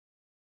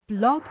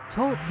Blog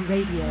Talk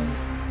Radio.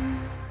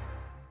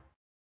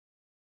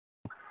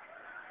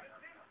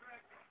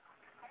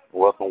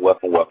 Welcome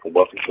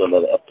to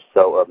another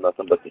episode of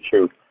Nothing But the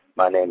Truth.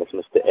 My name is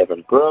Mr.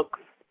 Evan Brooks,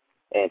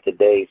 and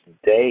today's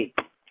date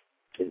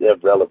is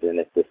irrelevant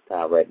at this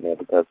time right now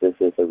because this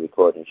is a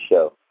recording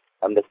show.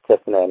 I'm just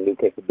testing out a new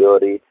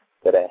capability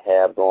that I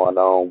have going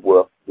on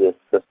with this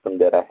system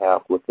that I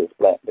have with this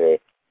BlackBerry.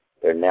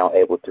 They're now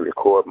able to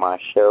record my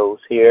shows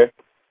here,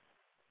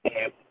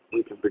 and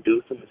we can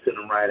produce them and send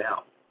them right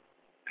out.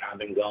 I've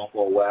been gone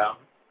for a while.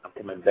 I'm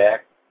coming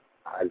back.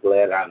 I'm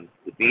glad I'm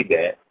to be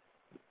back,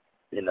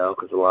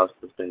 because a lot of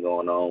stuff's been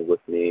going on with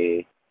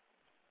me.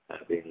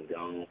 I've been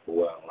gone for a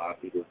while. A lot of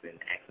people have been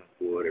asking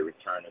for the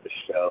return of the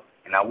show,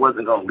 and I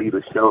wasn't going to leave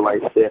the show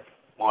like that.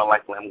 More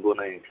likely, I'm going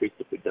to increase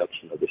the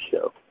production of the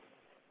show.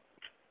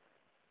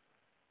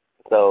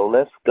 So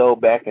let's go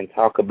back and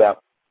talk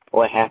about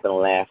what happened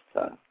last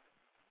time.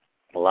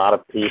 A lot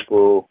of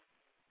people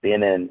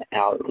been in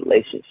out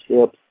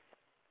relationships.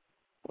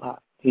 A lot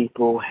of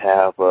people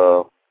have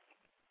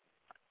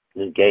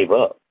just gave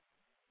up.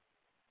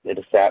 They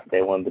decided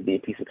they wanted to be a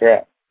piece of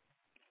crap.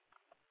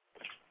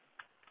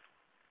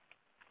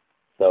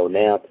 So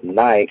now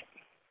tonight,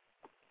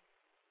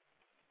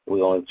 we're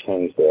going to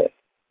change that.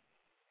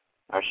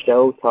 Our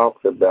show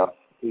talks about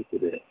people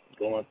that are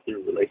going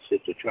through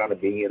relationships or trying to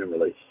be in a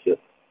relationship,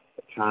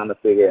 or trying to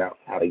figure out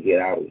how to get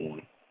out of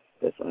one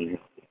that's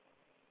unhealthy.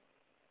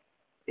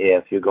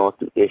 If you're going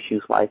through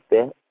issues like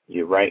that,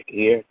 you're right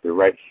here at the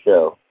right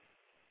show.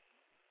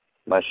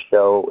 My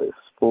show is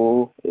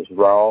full, it's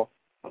raw.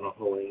 I don't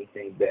hold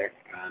anything back.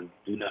 I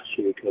do not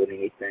sugarcoat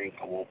anything.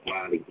 I won't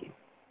lie to you.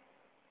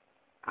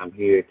 I'm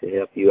here to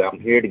help you.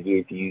 I'm here to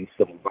give you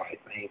some advice.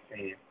 I ain't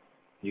saying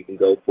you can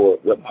go for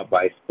it with my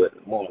advice,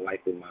 but more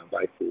likely my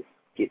advice is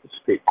get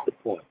straight to the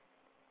point.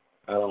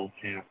 I don't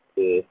have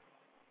to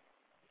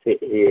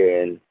sit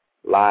here and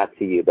lie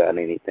to you about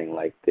anything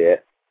like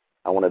that.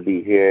 I want to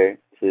be here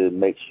to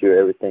make sure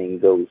everything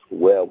goes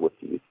well with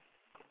you.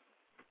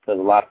 Because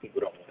a lot of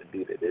people don't want to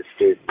do that. They're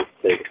scared to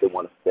say what they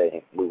want to say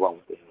and move on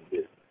with their own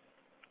business.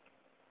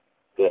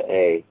 But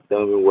hey,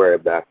 don't even worry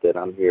about that.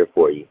 I'm here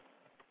for you.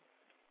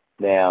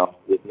 Now,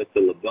 with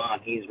Mr.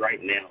 LeBron, he's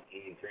right now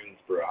in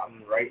Greensboro.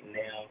 I'm right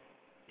now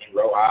in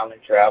Rhode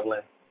Island traveling,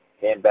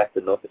 heading back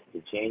to Norfolk,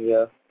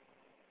 Virginia.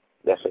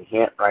 That's a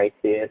hint right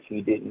there if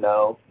you didn't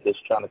know.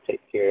 Just trying to take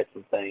care of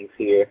some things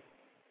here.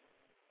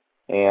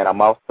 And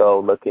I'm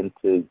also looking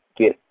to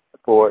get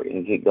forward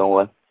and get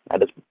going. I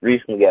just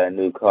recently got a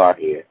new car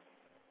here,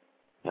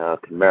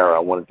 Camaro. I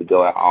wanted to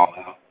go all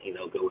out,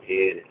 go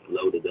ahead and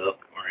load it up,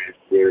 RS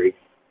Series.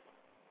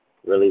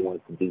 Really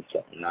wanted to do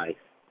something nice.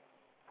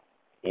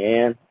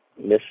 And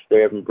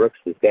Mr. Evan Brooks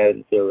has got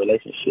into a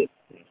relationship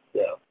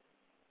himself.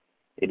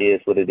 It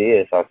is what it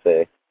is, I'll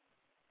say.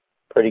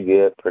 Pretty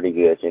good,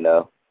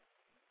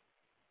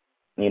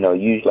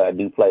 Usually I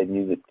do play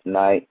music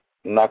tonight.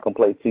 I'm not going to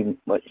play too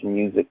much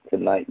music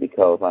tonight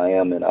because I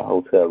am in a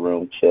hotel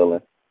room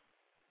chilling.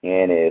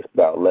 And it's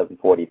about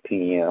 11:40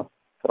 p.m.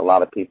 So a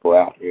lot of people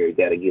out here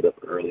got to get up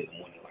early in the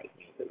morning like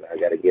me because I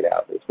got to get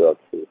out as well,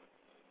 too.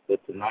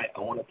 But tonight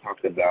I want to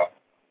talk about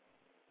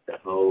the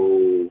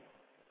whole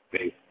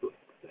Facebook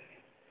thing.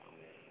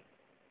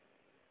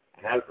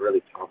 I haven't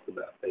really talked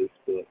about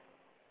Facebook,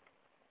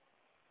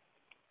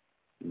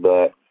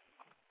 but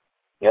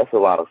there's a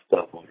lot of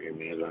stuff on here,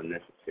 man, that's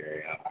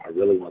unnecessary. I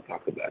really want to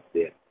talk about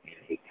that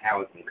and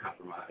how it can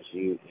compromise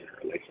you in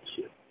a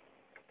relationship.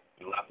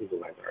 And a lot of people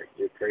are like, all right,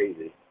 you're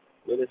crazy.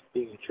 But it's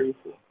being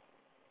truthful.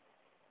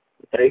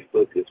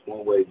 Facebook is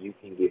one way you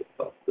can get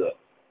fucked up.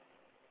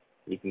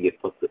 You can get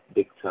fucked up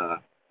big time.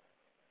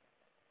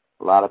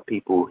 A lot of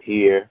people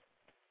here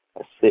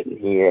are sitting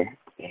here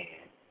and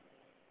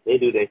they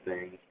do their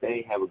things.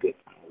 They have a good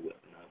time with it.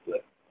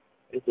 But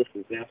it's just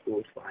an example.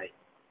 It's like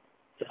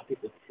some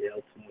people tell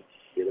too much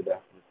shit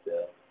about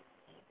themselves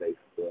on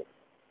Facebook.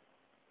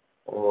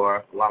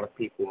 Or a lot of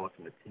people want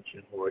some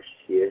attention horse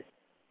shit.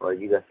 Or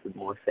you got some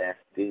more fast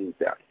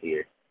dudes out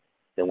here.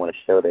 They want to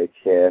show their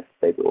chest,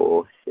 they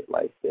do shit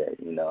like that,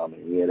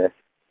 Yeah, that's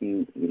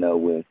cute,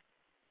 when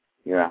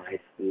you're in high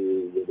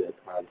school, you're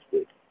at college,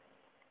 but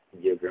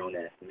you're a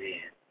grown-ass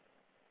man.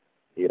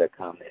 You got to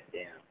calm that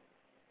down.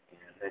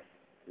 And that's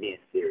being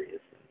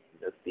serious. And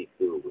just be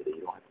cool with it.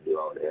 You don't have to do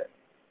all that.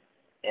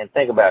 And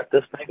think about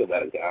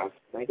it, guys.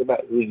 Think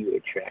about who you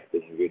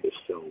attracted when you're just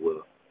showing,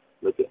 well,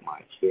 look at my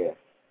chest.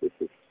 This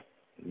is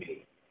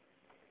me.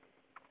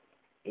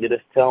 You're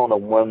just telling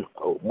them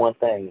one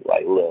thing,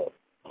 like love.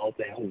 The only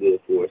thing I'm good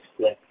for is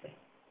flexing.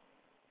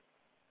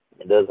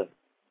 It doesn't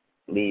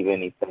leave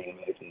anything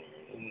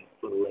imaginary.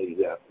 For the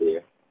ladies out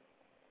there,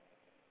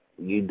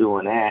 you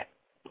doing that,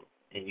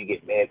 and you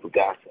get mad for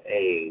God to,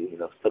 hey,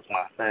 suck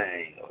my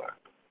thing,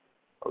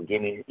 or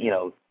give me,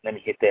 let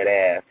me hit that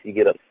ass. You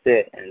get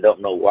upset and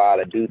don't know why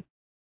to do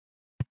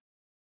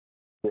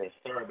that.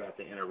 Sorry about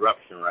the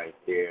interruption right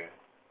there.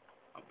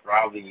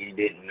 Probably you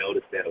didn't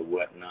notice that or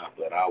whatnot,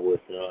 but I was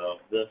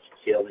just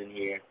chilling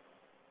here.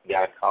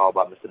 Got a call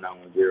by Mr.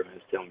 910 and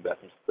he's telling me about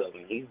some stuff,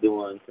 and he's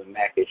doing some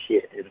Mac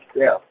shit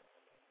himself.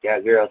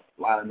 Got girls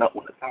lining up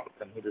when to talk to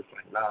them. He's just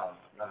like,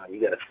 nah,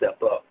 you got to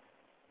step up.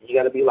 You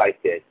got to be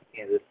like that. You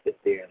can't just sit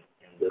there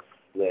and just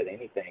let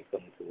anything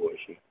come towards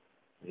you.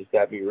 You just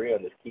got to be real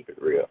and just keep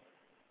it real.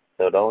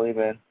 So don't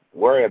even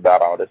worry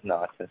about all this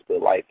nonsense.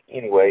 But, like,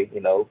 anyway,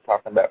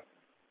 talking about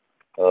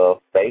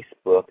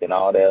Facebook and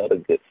all that other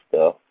good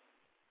stuff.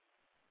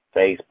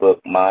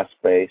 Facebook,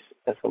 MySpace,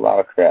 that's a lot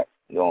of crap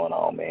going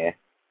on, man.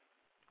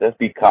 Just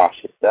be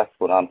cautious. That's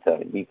what I'm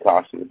telling you. Be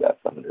cautious about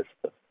some of this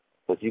stuff.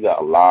 Because you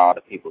got a lot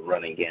of people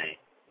running game.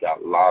 You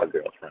got a lot of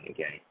girls running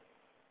game.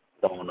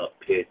 Throwing up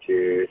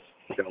pictures,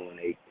 showing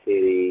their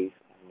titties.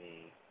 I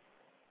mean,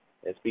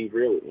 let's be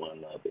real with one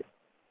another.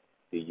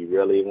 Do you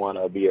really want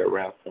to be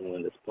around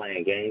someone that's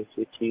playing games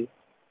with you?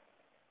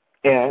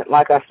 And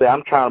like I said,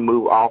 I'm trying to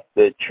move off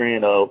the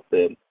trend of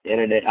the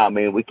internet. I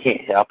mean, we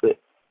can't help it.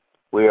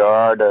 We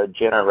are the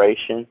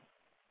generation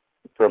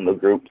from the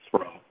groups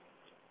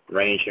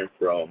ranging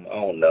from, I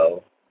don't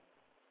know,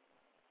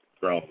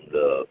 from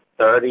the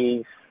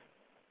 30s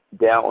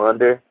down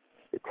under,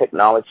 the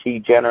technology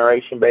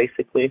generation,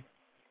 basically.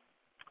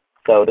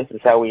 So this is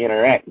how we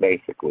interact,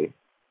 basically.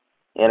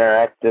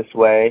 Interact this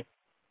way.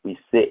 We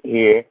sit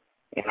here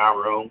in our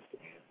rooms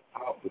and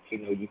talk, but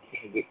you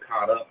can't get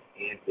caught up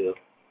into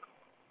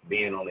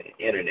being on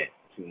the internet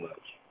too much.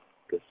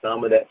 Because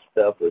some of that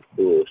stuff is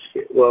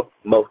bullshit. Well,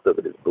 most of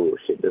it is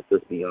bullshit.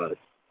 Let's be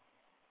honest.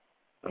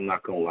 I'm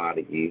not going to lie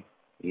to you.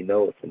 You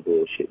know it's some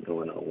bullshit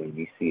going on when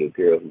you see a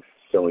girl who's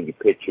showing you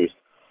pictures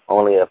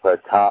only of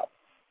her top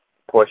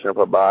portion of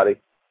her body,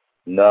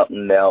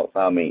 nothing else.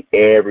 I mean,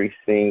 every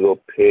single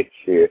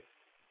picture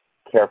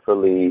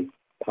carefully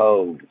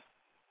posed.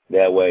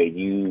 That way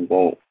you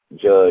won't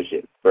judge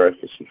it first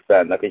if she's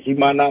fat enough. Because you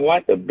might not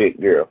like a big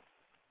girl.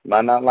 You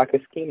might not like a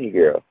skinny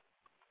girl.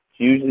 It's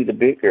usually the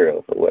big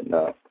girls or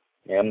whatnot.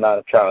 And I'm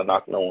not trying to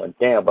knock no one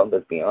down, but I'm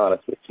just being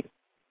honest with you.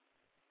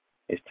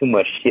 It's too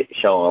much shit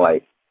showing,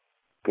 like,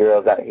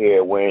 girls out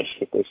here wearing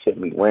shit they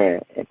shouldn't be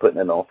wearing and putting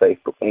it on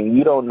Facebook. And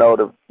you don't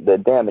know the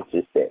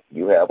damages that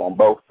you have on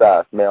both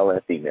sides, male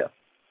and female.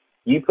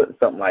 You put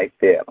something like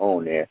that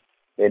on there,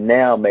 they're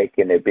now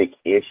making a big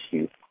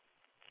issue.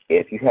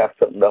 If you have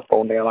something up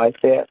on there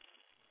like that,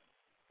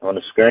 on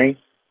the screen,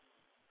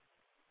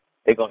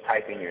 they're going to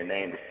type in your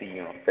name to see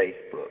you on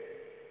Facebook.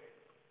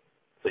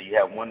 So you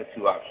have one or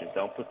two options.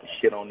 Don't put the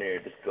shit on there.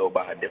 Just go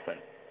by a different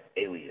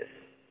alias.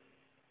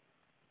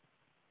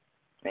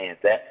 Man,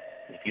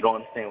 if you don't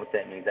understand what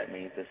that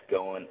means it's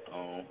going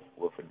on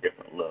with a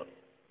different look.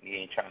 You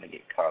ain't trying to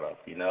get caught up,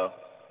 No,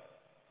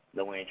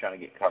 we ain't trying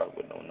to get caught up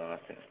with no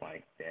nonsense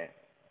like that.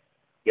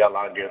 You got a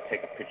lot of girls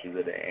taking pictures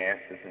of their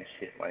asses and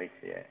shit like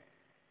that.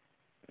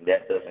 And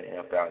that doesn't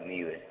help out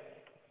neither.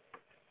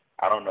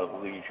 I don't know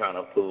who you're trying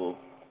to fool,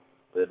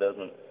 but it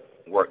doesn't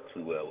work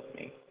too well with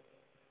me.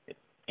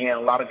 And a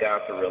lot of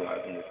guys are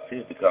realizing this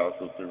too because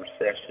of the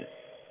recession.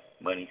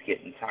 Money's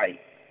getting tight.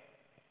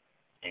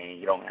 And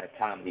you don't have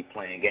time to be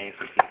playing games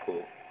with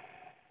people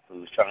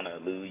who's trying to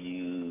lure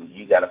you.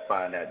 You got to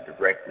find out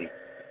directly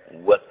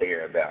what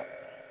they're about.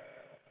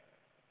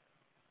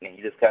 And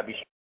you just got to be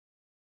sure.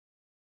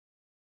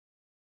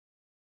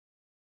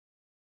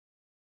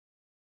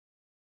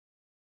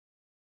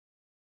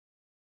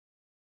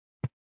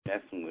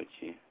 Messing with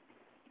you.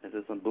 This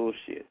is some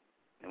bullshit.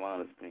 In my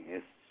honest opinion,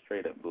 it's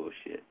straight up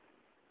bullshit.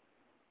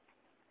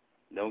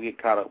 Don't get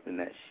caught up in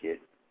that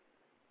shit.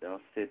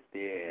 Don't sit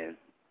there and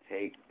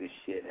take this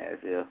shit as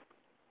if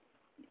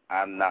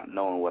I'm not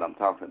knowing what I'm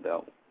talking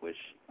about, which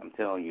I'm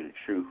telling you the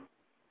truth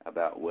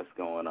about what's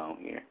going on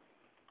here.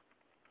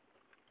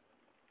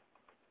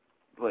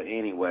 But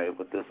anyway,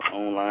 with this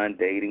online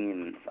dating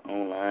and this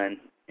online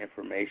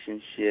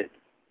information shit,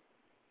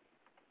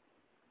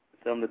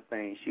 some of the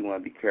things you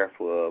want to be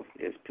careful of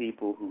is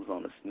people who's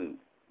on the snoop,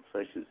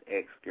 such as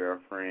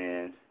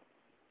ex-girlfriends,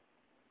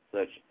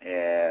 such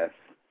as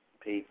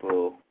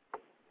people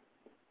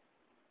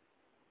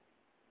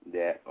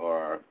that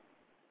are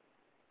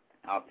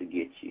out to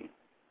get you.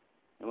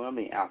 And when I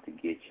mean out to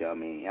get you, I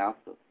mean out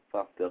to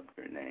fuck up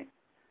your name.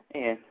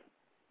 And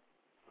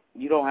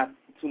you don't have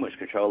too much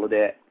control of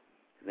that.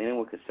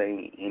 Anyone could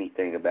say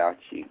anything about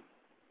you,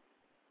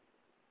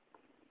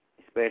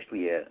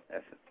 especially as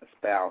a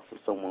spouse or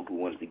someone who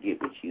wanted to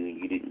get with you and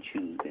you didn't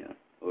choose them.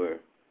 Or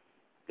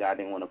God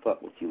didn't want to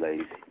fuck with you,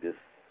 ladies. He just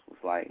was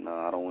like, no,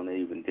 I don't want to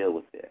even deal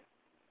with that.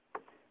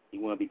 You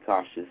want to be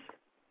cautious.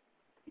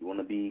 You want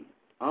to be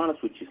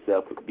honest with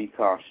yourself, but be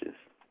cautious.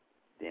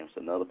 Damn, it's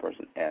another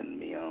person adding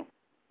me on.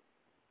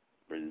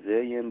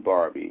 Brazilian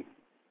Barbie.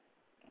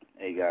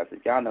 Hey, guys,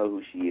 if y'all know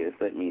who she is,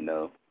 let me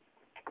know.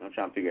 I'm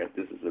trying to figure out if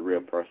this is a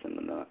real person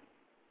or not.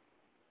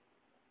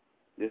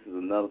 This is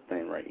another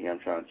thing right here I'm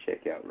trying to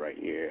check out right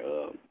here.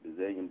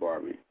 Brazilian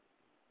Barbie.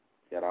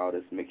 Got all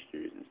this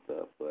mixtures and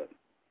stuff, but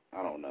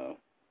I don't know.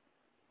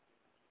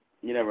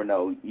 You never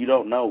know. You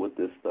don't know with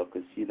this stuff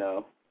because,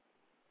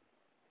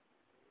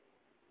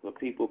 when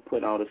people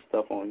put all this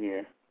stuff on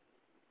here,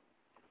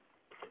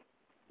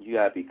 you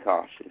got to be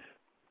cautious.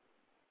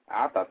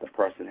 I thought the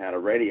person had a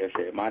radio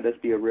show. It might just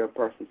be a real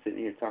person sitting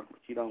here talking, but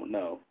you don't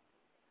know.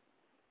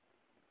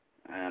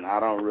 and I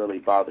don't really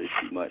bother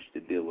too much to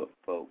deal with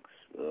folks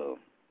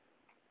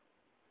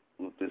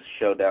with this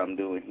show that I'm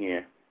doing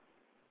here,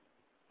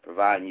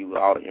 providing you with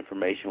all the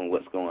information on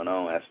what's going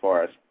on as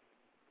far as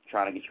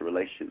trying to get your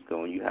relationships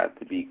going. You have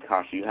to be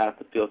cautious. You have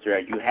to filter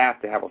out. You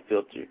have to have a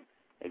filter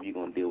if you're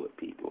going to deal with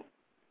people.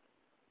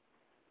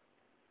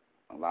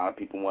 A lot of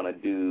people want to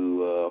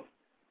do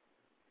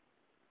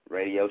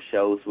radio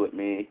shows with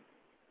me.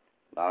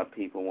 A lot of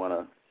people want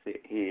to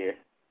sit here.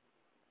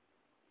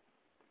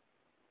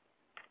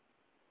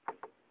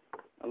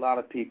 A lot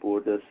of people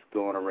are just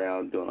going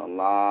around doing a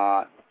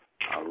lot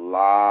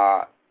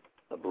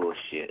of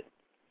bullshit.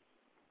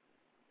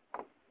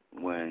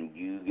 When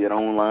you get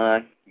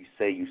online, you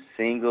say you're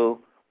single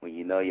when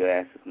you know your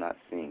ass is not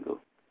single.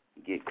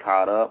 You get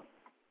caught up,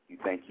 you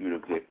think you're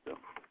the victim.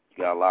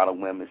 You got a lot of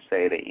women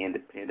say they're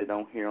independent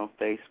on here on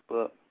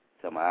Facebook.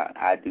 Tell me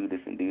I do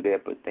this and do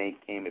that, but they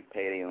can't even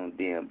pay their own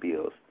damn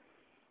bills.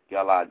 You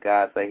got a lot of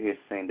guys out here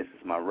saying this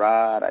is my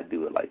ride, I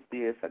do it like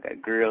this. I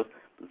got girls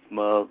with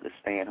smug that's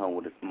staying home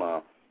with his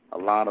mom. A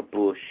lot of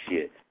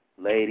bullshit.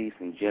 Ladies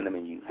and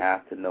gentlemen, you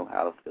have to know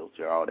how to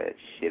filter all that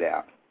shit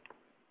out.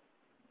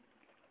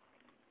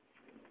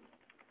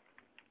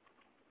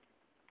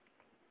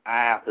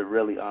 I have to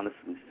really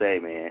honestly say,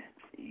 man,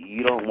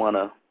 you don't want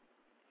to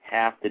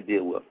have to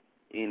deal with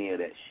any of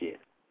that shit.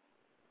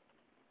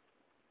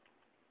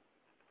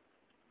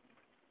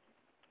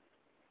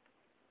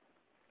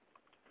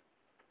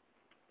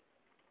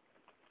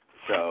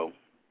 So,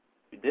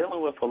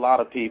 dealing with a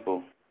lot of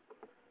people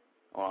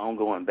on an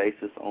ongoing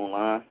basis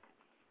online,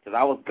 because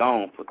I was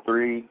gone for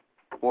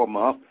 3-4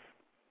 months,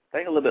 I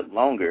think a little bit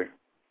longer,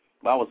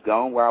 but I was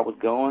gone where I was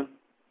going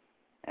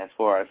as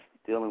far as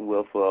dealing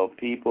with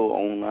people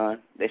online.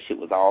 That shit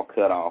was all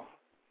cut off.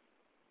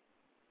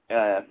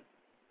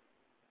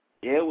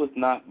 It was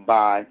not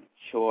by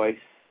choice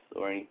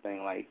or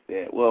anything like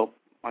that. Well,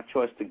 my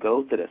choice to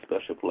go to that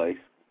special place.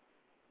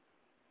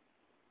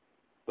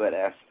 But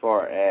as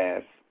far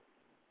as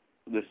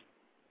just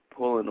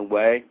pulling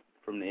away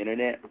from the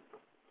internet,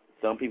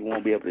 some people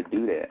won't be able to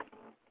do that.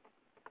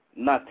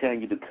 I'm not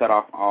telling you to cut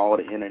off all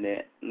the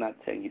internet. I'm not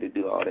telling you to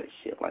do all that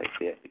shit like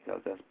that,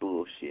 because that's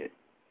bullshit.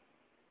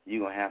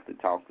 You're going to have to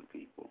talk to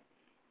people.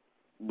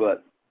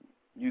 But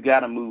you got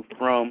to move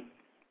from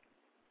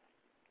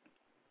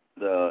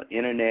the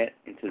internet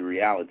into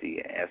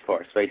reality as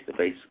far as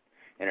face-to-face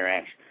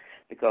interaction.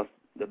 Because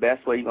the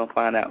best way you're going to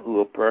find out who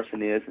a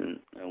person is and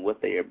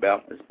what they're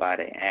about is by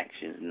their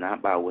actions,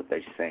 not by what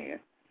they're saying.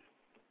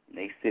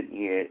 They sitting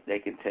here, they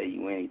can tell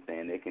you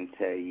anything. They can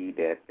tell you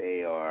that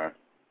they are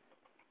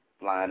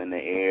flying in the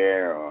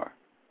air, or,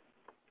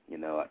 you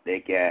know, they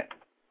got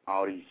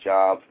all these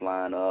jobs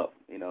lined up,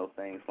 you know,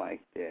 things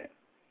like that.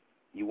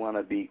 You want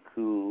to be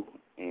cool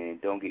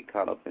and don't get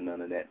caught up in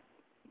none of that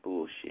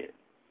bullshit.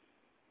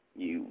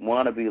 You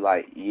want to be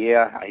like,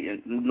 yeah,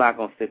 I'm not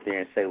going to sit there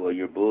and say, well,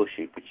 you're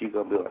bullshit, but you're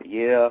going to be like,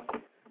 yeah,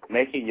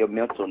 making your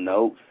mental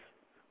notes,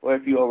 or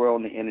if you're over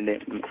on the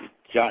internet,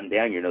 jotting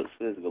down your notes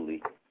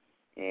physically,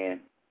 and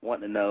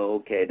wanting to know,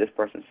 okay, this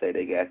person say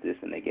they got this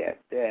and they got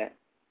that.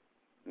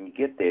 When you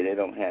get there, they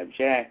don't have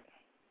jack.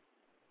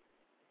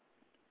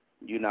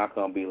 You're not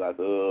going to be like,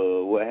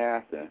 oh, what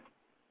happened?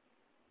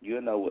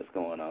 You'll know what's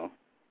going on.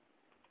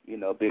 You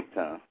know, big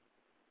time.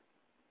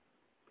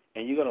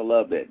 And you're going to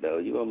love that, though.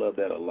 You're going to love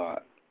that a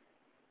lot.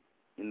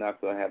 You're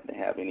not going to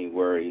have any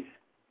worries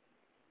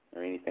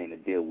or anything to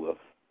deal with.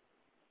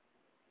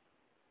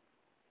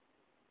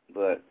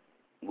 But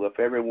with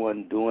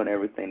everyone doing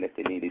everything that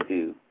they need to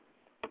do,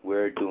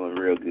 we're doing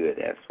real good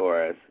as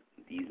far as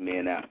these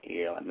men out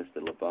here, like Mr.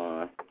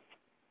 LeBron,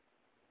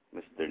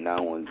 Mr.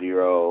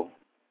 910,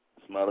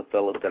 some other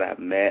fellows that I've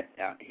met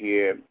out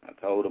here. I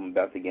told them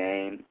about the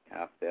game,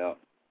 how I felt.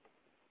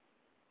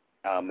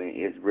 I mean,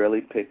 it's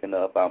really picking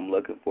up. I'm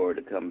looking forward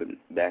to coming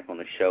back on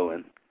the show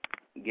and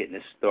getting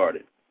it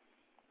started.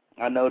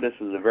 I know this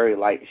is a very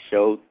light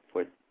show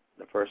for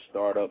the first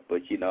startup,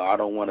 but, you know, I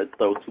don't want to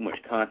throw too much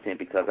content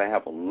because I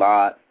have a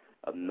lot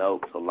of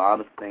notes, a lot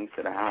of things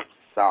that I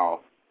saw.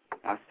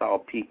 I saw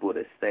people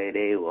that say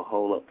they will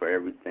hold up for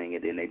everything,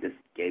 and then they just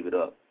gave it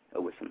up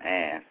over some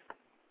ass.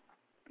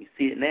 You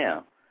see it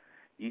now.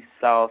 You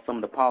saw some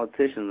of the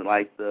politicians,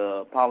 like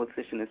the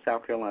politician in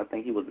South Carolina, I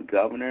think he was the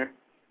governor,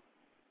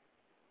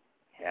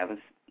 having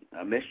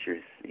a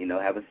mistress, you know,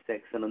 having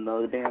sex in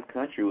another damn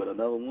country with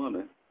another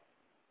woman.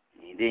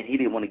 And then he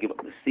didn't want to give up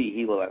the seat.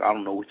 He was like, I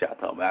don't know what y'all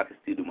talking about. I can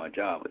still do my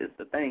job. But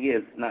the thing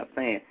is, it's not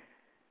saying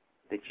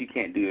that you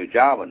can't do your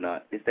job or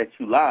not. It's that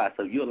you lied.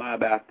 So if you lie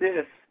about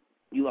this,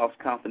 you lost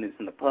confidence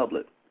in the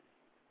public.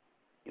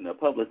 You know, the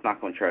public's not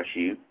going to trust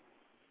you.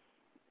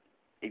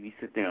 If you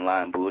sit there and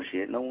lie and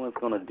bullshit, no one's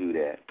going to do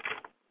that.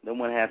 No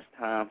one has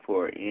time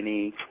for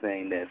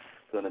anything that's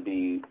going to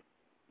be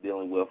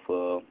dealing with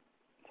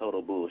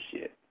total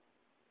bullshit.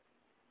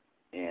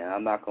 And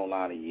I'm not going to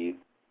lie to you.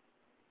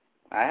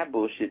 I have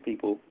bullshit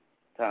people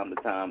time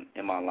to time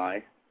in my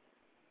life,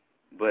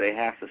 but it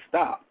has to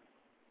stop.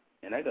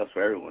 And that goes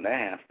for everyone. That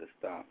has to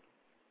stop.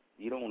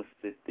 You don't want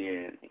to sit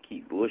there and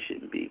keep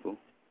bullshitting people.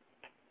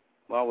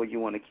 Why would you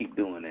want to keep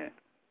doing that?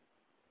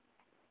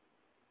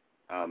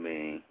 I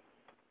mean,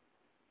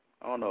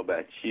 I don't know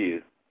about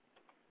you,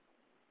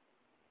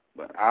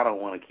 but I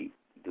don't want to keep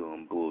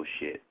doing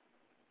bullshit.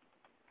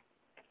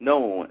 No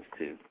one wants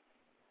to.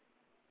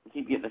 You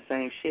keep getting the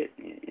same shit,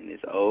 and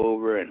it's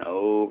over and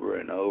over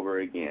and over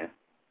again.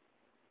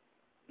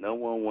 No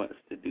one wants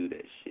to do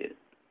that shit.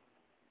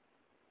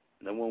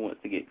 No one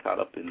wants to get caught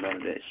up in none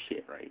of that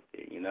shit right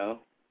there, you know?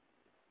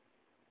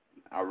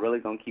 I really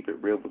gonna keep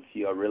it real with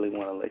you. I really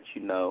want to let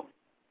you know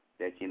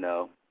that, you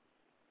know,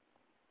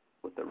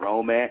 with the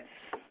romance,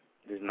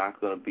 there's not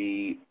going to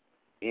be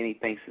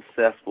anything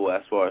successful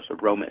as far as a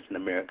romance in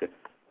America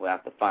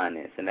without the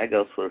finance. And that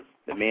goes for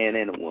the man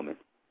and the woman.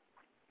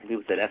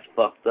 People say that's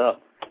fucked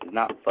up. It's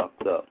not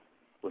fucked up.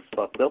 What's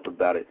fucked up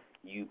about it,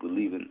 you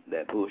believe in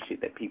that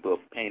bullshit that people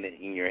have painted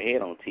in your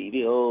head on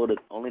TV. Oh,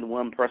 only the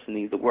one person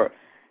needs to work.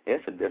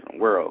 It's a different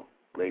world,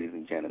 ladies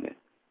and gentlemen.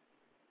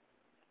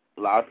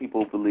 A lot of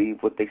people believe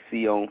what they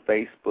see on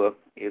Facebook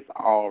is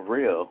all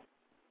real.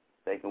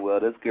 Thinking, well,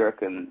 this girl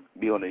can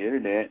be on the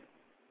internet,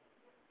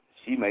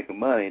 she making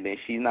money, and then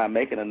she's not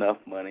making enough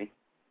money.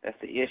 That's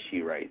the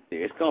issue right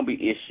there. It's gonna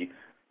be issue.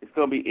 It's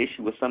gonna be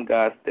issue with some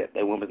guys that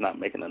woman's not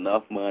making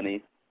enough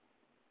money.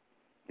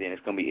 Then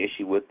it's gonna be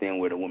issue with them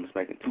where the woman's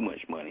making too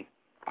much money.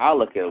 I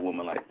look at a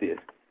woman like this.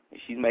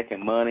 If she's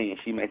making money and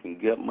she's making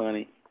good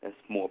money, that's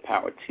more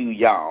power to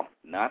y'all,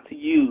 not to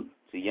you,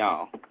 to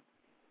y'all.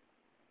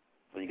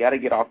 So you got to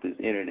get off this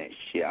internet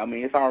shit. I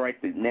mean, it's all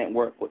right to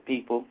network with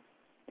people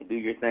and do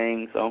your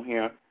things on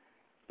here,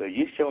 but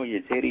you showing your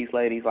titties,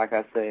 ladies, like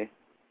I say,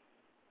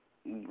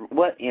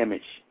 what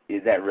image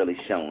is that really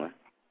showing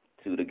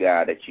to the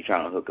guy that you're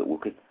trying to hook up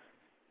with? Because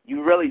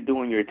you're really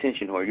doing your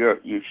attention, or you're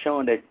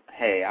showing that,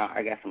 hey,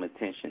 I got some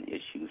attention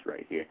issues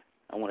right here.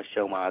 I want to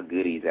show my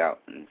goodies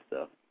out and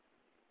stuff.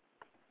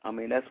 I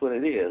mean, that's what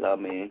it is. I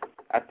mean,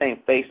 I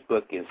think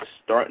Facebook is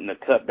starting to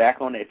cut back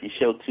on it. If you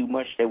show too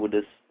much, they will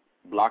just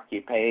block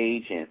your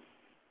page and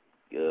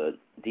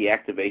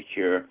deactivate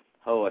your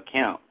whole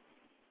account,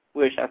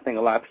 which I think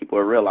a lot of people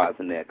are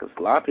realizing that, because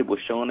a lot of people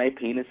are showing their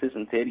penises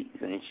and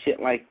titties and shit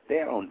like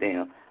that on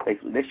damn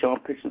Facebook. They're showing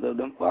pictures of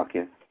them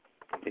fucking.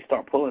 They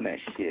start pulling that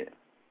shit.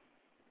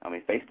 I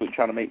mean, Facebook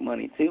trying to make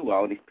money too while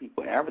all these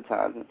people are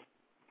advertising.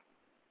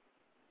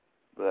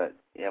 But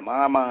in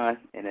my mind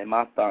and in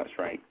my thoughts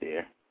right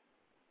there,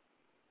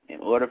 in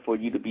order for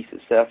you to be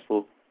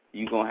successful,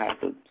 you're going to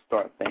have to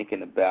start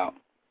thinking about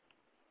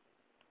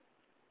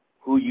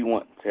who you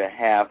want to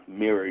have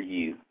mirror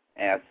you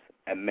as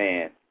a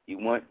man. You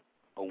want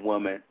a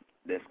woman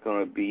that's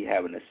going to be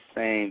having the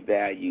same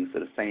values or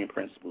the same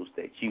principles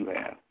that you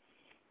have.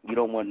 You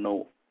don't want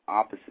no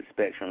opposite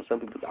spectrum. Some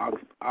people's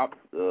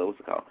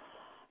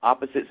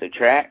opposites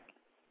attract.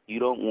 You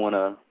don't want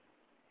to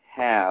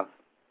have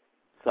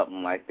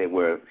something like that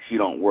where she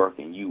don't work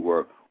and you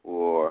work,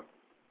 or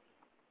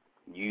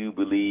you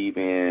believe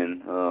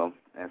in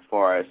as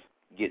far as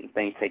getting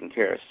things taken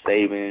care of,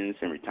 savings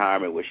and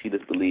retirement, where she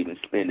just believes in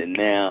spending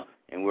now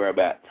and worry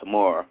about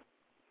tomorrow.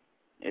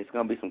 It's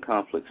going to be some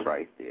conflicts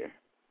right there.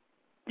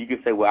 You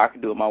can say, well, I can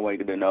do it my way.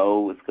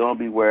 No, it's going to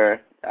be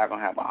where I'm going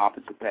to have an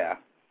opposite path,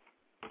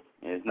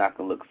 and it's not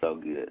going to look so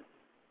good.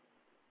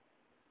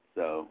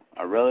 So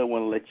I really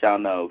want to let y'all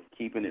know,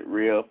 keeping it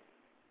real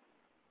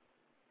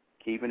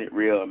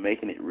and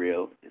making it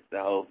real is the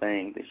whole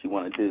thing that you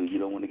want to do. You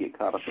don't want to get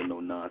caught up in no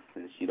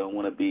nonsense. You don't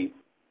want to be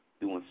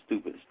doing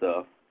stupid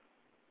stuff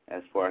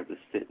as far as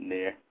just sitting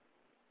there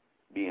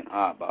being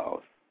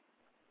oddballs.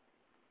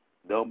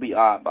 Don't be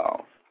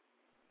oddballs.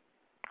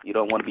 You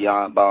don't want to be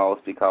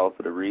oddballs because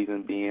of the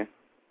reason being,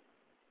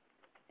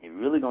 you're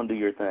really going to do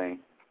your thing,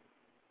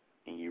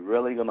 and you're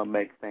really going to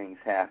make things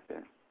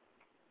happen.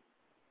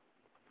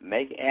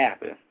 Make it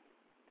happen.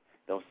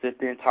 Don't sit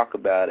there and talk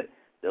about it.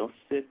 Don't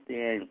sit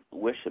there and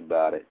wish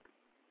about it.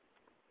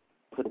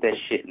 Put that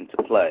shit into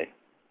play.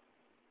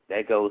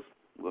 That goes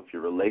with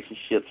your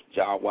relationships,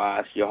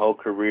 job-wise, your whole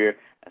career,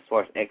 as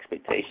far as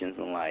expectations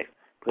in life.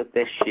 Put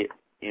that shit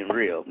in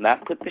real.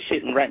 Not put the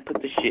shit in right,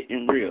 put the shit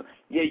in real.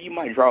 Yeah, you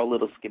might draw a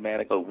little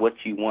schematic of what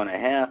you want to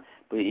have,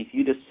 but if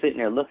you just sitting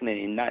there looking at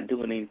it and not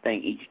doing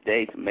anything each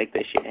day to make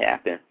that shit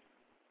happen,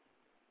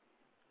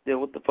 then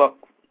what the fuck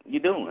you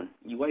doing?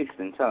 You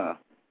wasting time.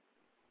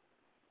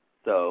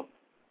 So,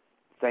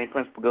 same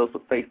principle goes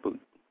with Facebook.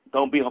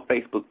 Don't be on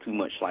Facebook too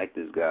much like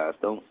this, guys.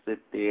 Don't sit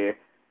there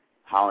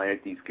hollering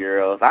at these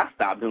girls. I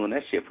stopped doing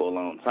that shit for a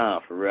long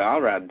time, for real. I'd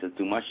rather just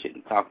do my shit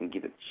and talk and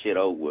get the shit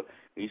over with.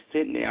 You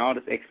sitting there, all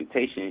this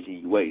expectations,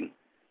 you waiting.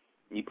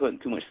 You putting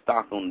too much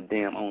stock on the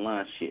damn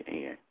online shit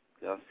here.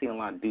 I've seen a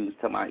lot of dudes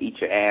talking about eat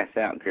your ass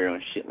out, girl,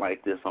 and shit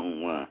like this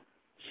online.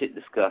 Shit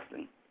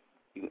disgusting.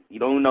 You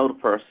don't know the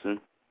person,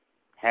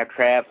 have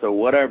crabs or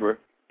whatever,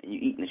 and you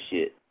eating the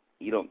shit.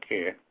 You don't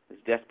care. It's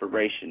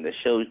desperation. That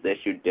shows that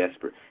you're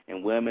desperate.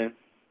 And women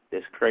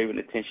that's craving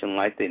attention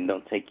like that and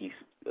don't take you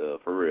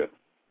for real.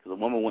 Because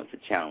a woman wants a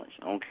challenge.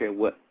 I don't care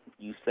what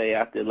you say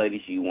out there,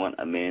 ladies. You want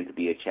a man to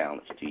be a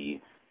challenge to you.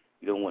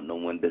 You don't want no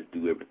one that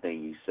do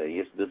everything you say.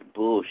 It's this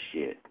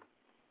bullshit.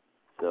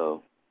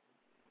 So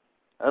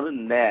Other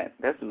than that,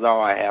 this is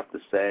all I have to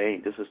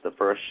say. This is the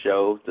first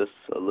show, just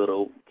a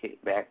little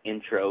kickback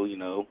intro,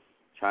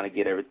 trying to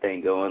get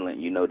everything going,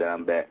 letting you know that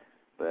I'm back.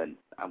 But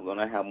I'm going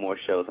to have more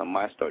shows. I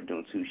might start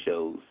doing 2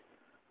 shows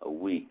a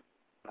week.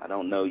 I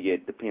don't know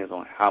yet. Depends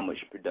on how much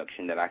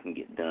production that I can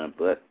get done.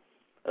 But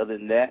other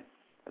than that,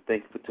 I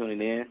thank you for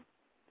tuning in.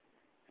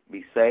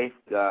 Be safe.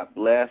 God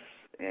bless.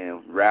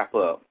 And wrap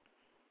up.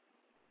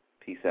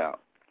 Peace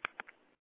out.